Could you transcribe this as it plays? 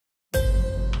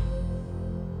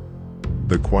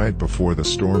The quiet before the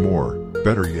storm, or,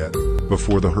 better yet,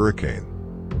 before the hurricane.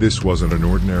 This wasn't an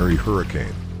ordinary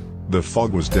hurricane. The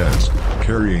fog was dense,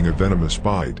 carrying a venomous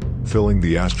bite, filling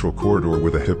the astral corridor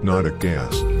with a hypnotic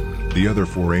gas. The other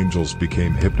four angels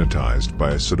became hypnotized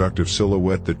by a seductive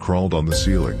silhouette that crawled on the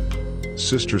ceiling.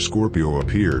 Sister Scorpio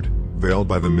appeared, veiled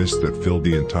by the mist that filled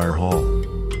the entire hall.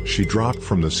 She dropped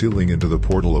from the ceiling into the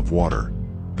portal of water.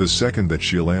 The second that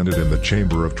she landed in the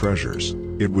Chamber of Treasures,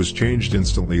 it was changed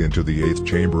instantly into the 8th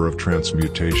Chamber of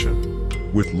Transmutation.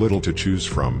 With little to choose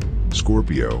from,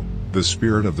 Scorpio, the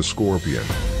spirit of the scorpion,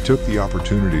 took the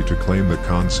opportunity to claim the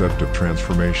concept of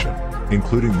transformation,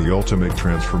 including the ultimate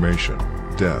transformation,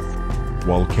 death.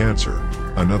 While Cancer,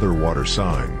 another water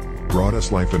sign, brought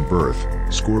us life and birth,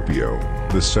 Scorpio,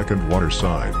 the second water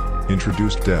sign,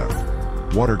 introduced death.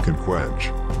 Water can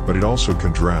quench, but it also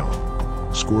can drown.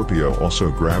 Scorpio also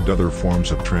grabbed other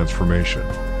forms of transformation,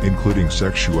 including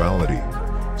sexuality.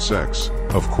 Sex,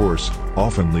 of course,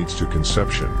 often leads to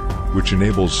conception, which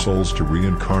enables souls to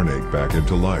reincarnate back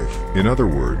into life. In other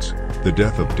words, the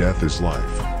death of death is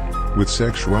life. With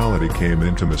sexuality came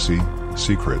intimacy,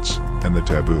 secrets, and the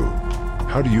taboo.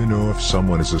 How do you know if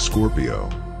someone is a Scorpio?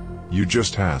 You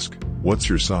just ask, "What's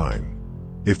your sign?"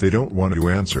 If they don't want to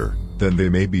answer, then they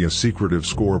may be a secretive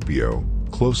Scorpio,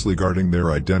 closely guarding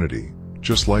their identity,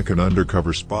 just like an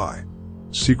undercover spy.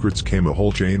 Secrets came a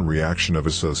whole chain reaction of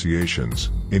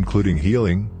associations, including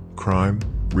healing, crime,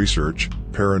 research,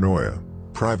 paranoia,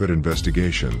 private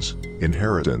investigations,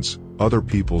 inheritance, other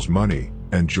people's money,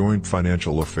 and joint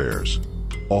financial affairs.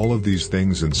 All of these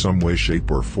things in some way,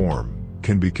 shape, or form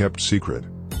can be kept secret.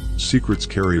 Secrets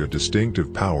carry a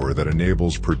distinctive power that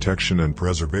enables protection and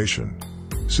preservation.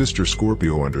 Sister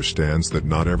Scorpio understands that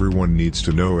not everyone needs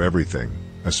to know everything,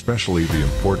 especially the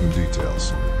important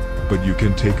details. But you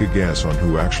can take a guess on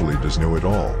who actually does know it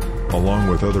all, along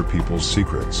with other people's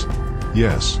secrets.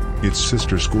 Yes, it's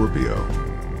Sister Scorpio.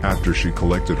 After she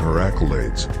collected her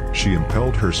accolades, she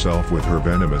impelled herself with her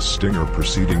venomous stinger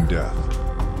preceding death.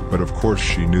 But of course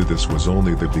she knew this was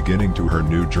only the beginning to her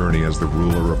new journey as the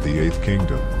ruler of the 8th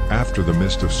kingdom. After the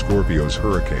mist of Scorpio's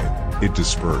hurricane, it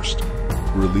dispersed,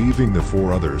 relieving the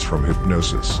four others from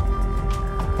hypnosis.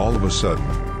 All of a sudden,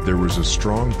 there was a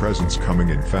strong presence coming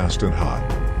in fast and hot.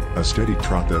 A steady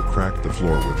trot that cracked the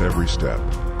floor with every step.